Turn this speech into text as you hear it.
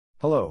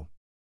Hello.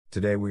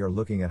 Today we are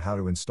looking at how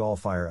to install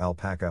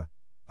Firealpaca,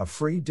 a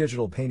free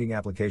digital painting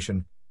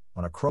application,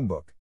 on a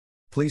Chromebook.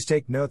 Please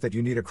take note that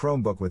you need a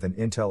Chromebook with an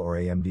Intel or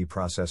AMD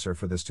processor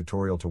for this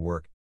tutorial to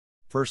work.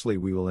 Firstly,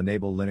 we will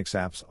enable Linux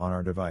apps on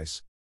our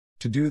device.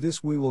 To do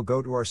this, we will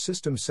go to our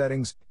system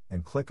settings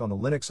and click on the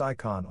Linux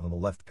icon on the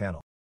left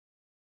panel.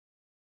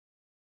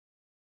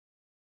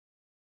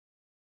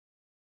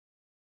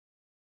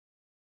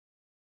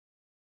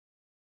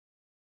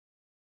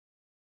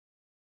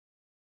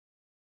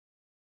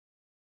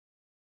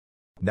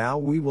 Now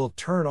we will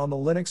turn on the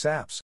Linux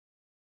apps.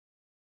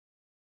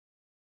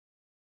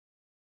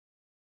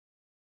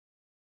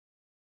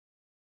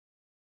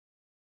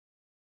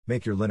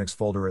 Make your Linux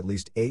folder at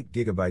least 8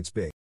 GB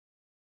big.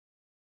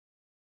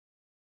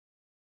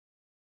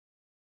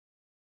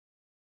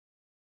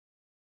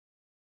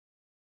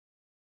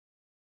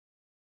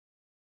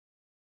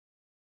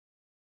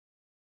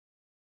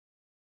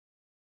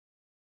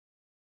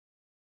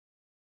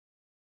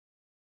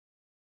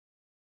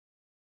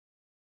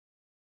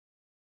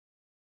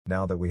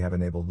 Now that we have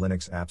enabled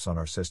Linux apps on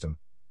our system,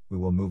 we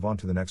will move on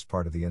to the next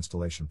part of the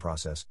installation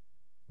process,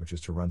 which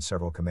is to run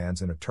several commands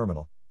in a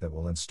terminal that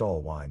will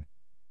install Wine.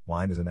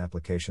 Wine is an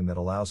application that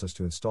allows us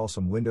to install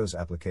some Windows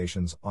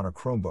applications on a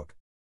Chromebook.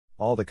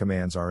 All the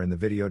commands are in the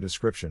video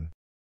description.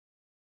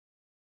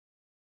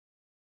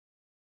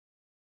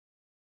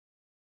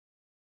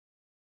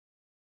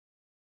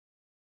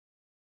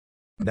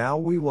 Now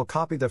we will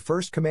copy the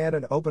first command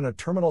and open a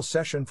terminal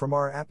session from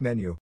our app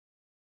menu.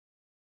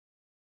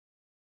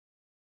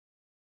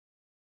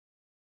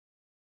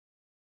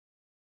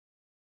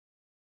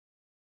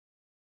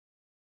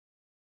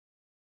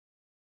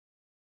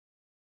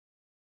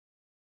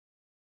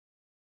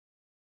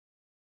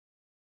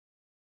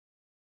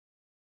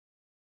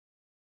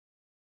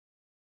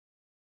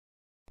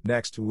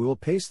 Next, we will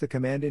paste the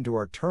command into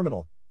our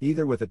terminal,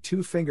 either with a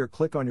two-finger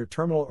click on your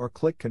terminal or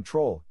click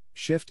Ctrl,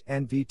 Shift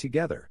and V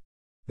together.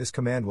 This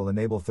command will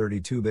enable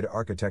 32-bit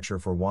architecture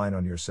for Wine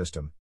on your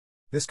system.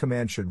 This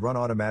command should run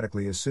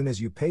automatically as soon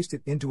as you paste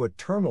it into a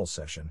terminal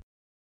session.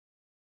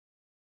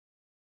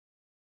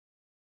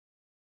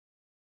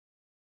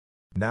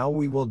 Now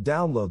we will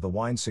download the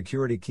Wine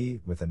security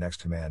key with the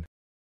next command.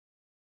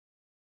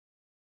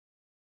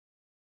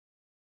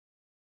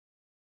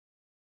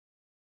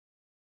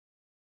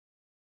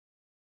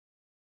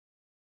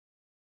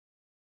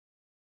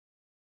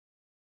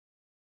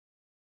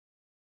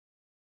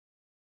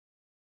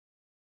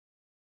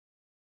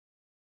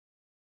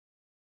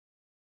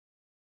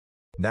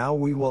 Now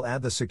we will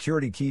add the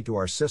security key to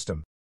our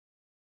system.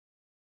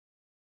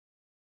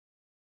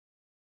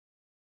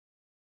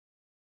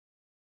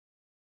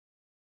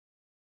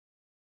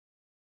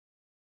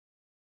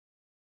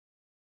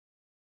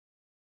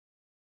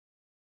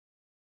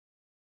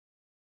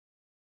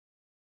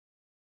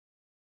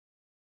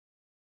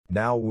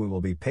 Now we will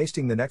be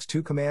pasting the next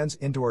two commands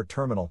into our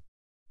terminal.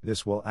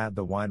 This will add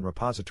the Wine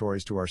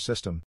repositories to our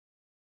system.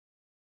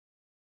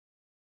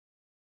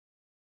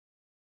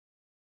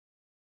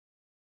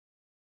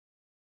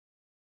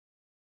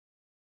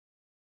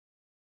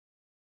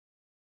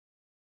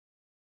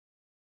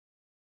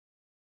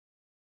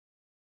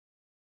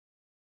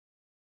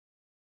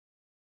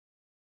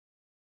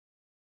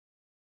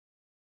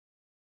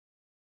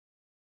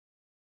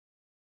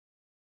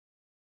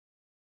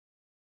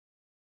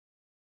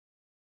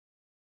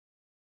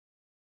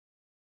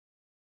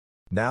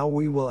 Now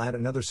we will add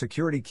another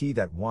security key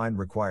that Wine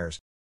requires.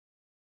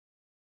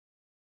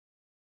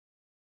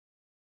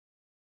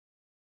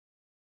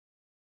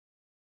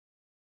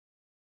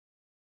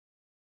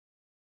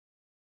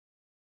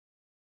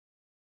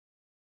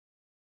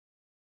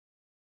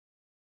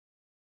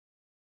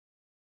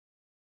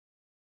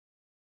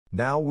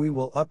 Now we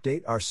will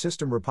update our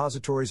system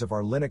repositories of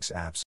our Linux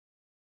apps.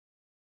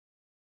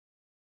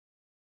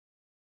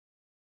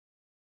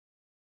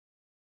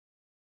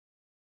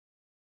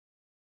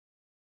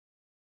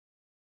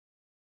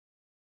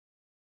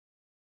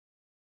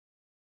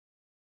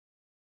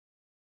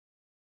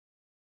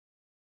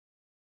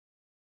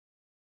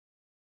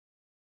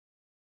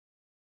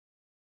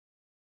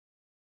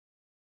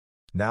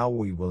 Now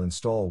we will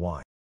install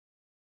Wine.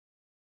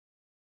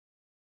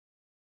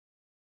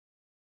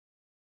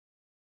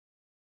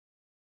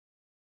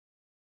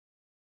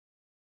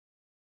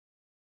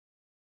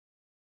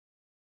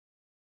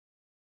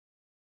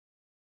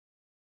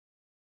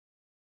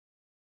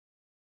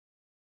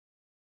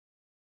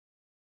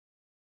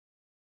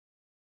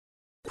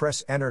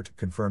 Press Enter to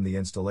confirm the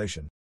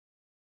installation.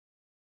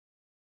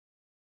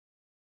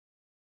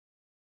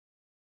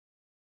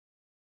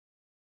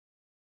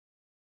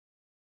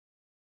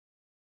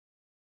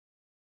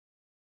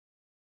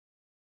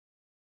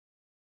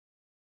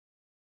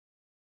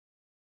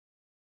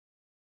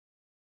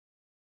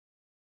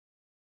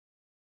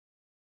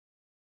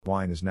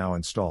 Wine is now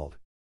installed.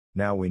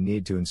 Now we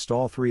need to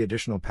install 3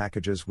 additional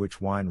packages which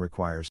Wine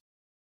requires.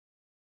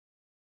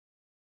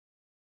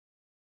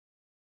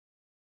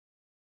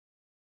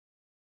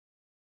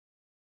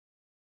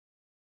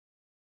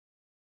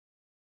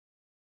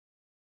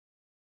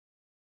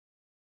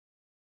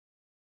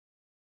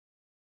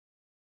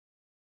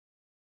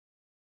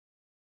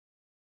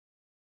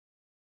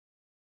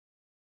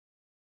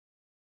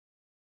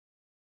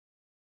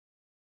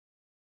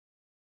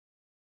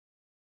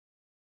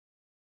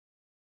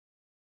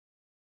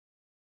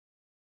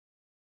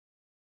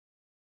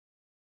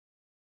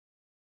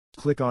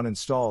 Click on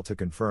Install to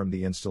confirm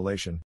the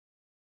installation.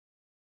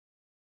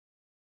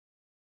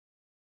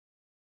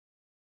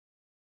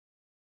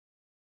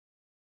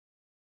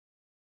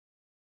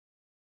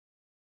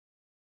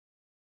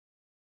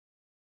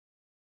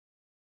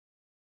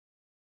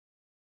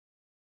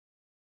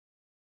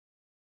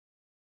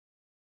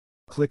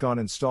 Click on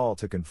Install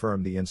to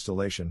confirm the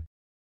installation.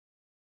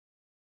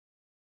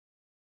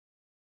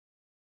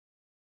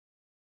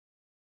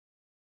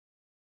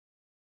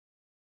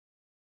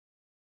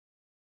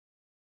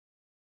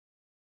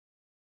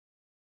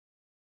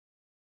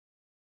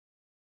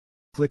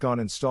 Click on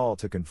Install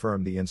to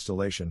confirm the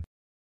installation.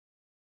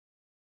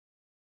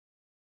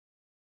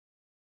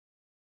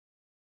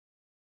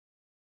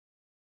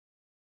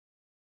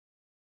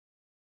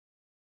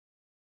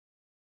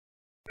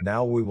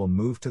 Now we will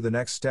move to the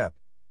next step,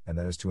 and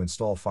that is to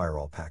install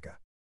Firealpaca.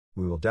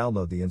 We will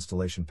download the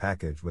installation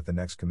package with the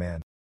next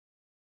command.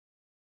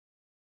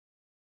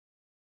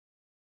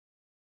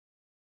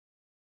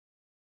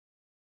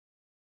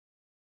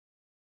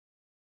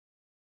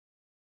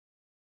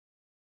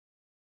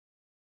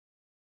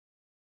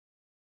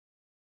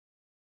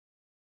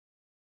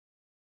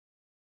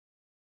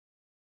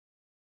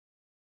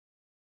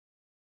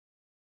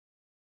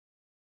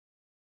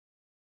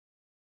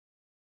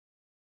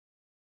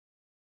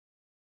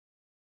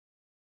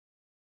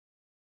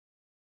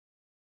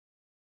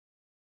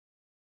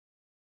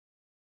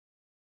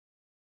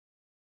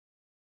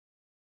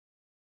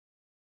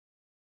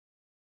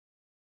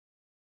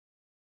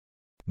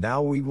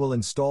 Now we will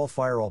install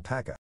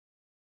Firealpaca.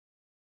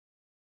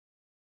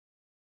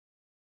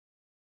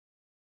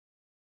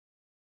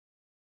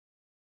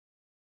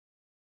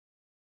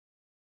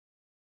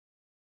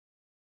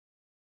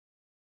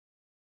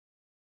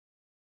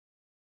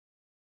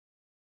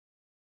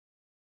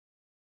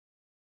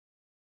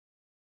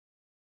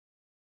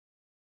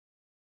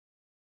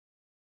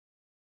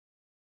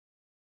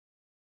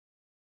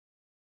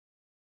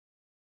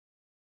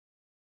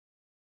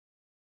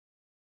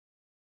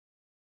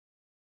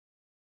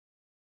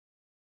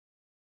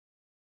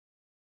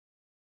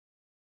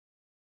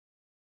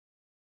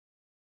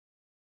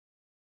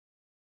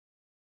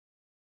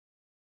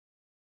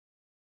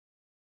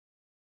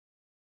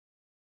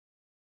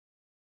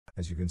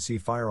 As you can see,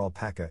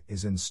 Firealpaca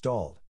is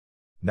installed.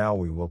 Now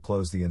we will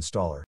close the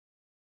installer.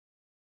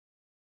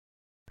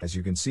 As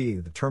you can see,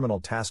 the terminal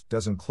task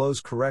doesn't close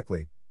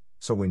correctly,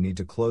 so we need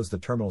to close the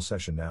terminal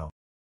session now.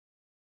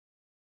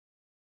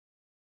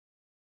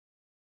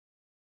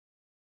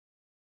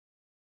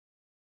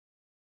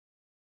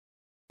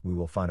 We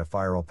will find a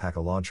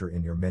Firealpaca launcher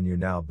in your menu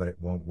now, but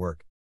it won't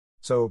work.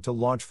 So, to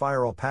launch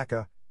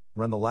Firealpaca,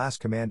 run the last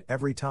command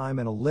every time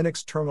in a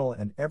Linux terminal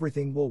and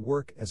everything will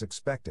work as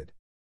expected.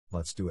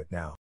 Let's do it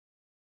now.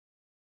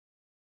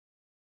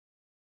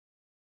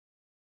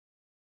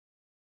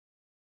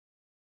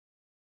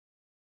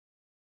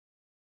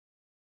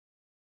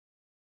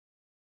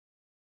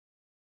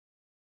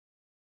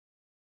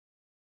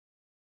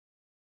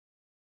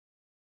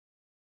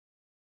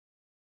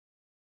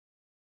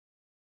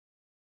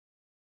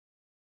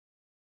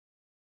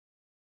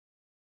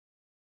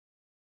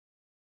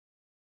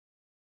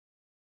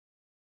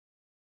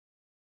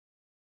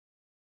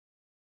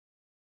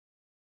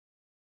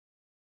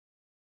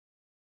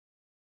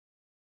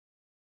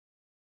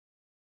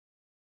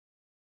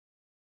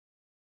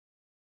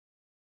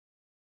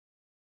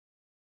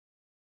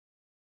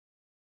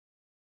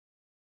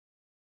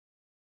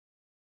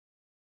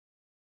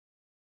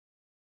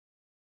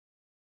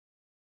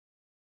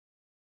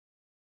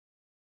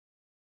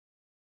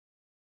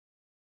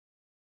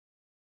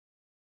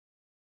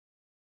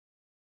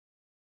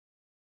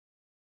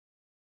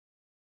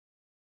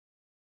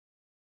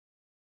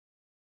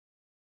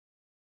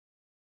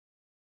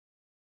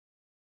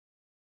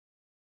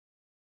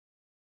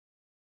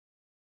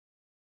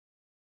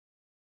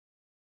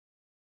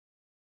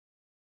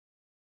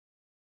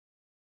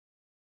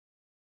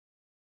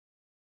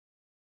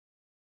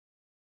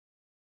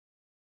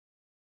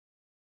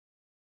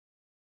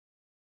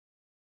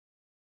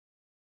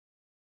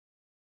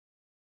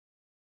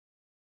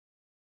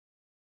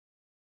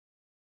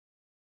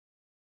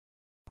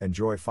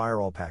 Enjoy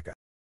Firealpaca.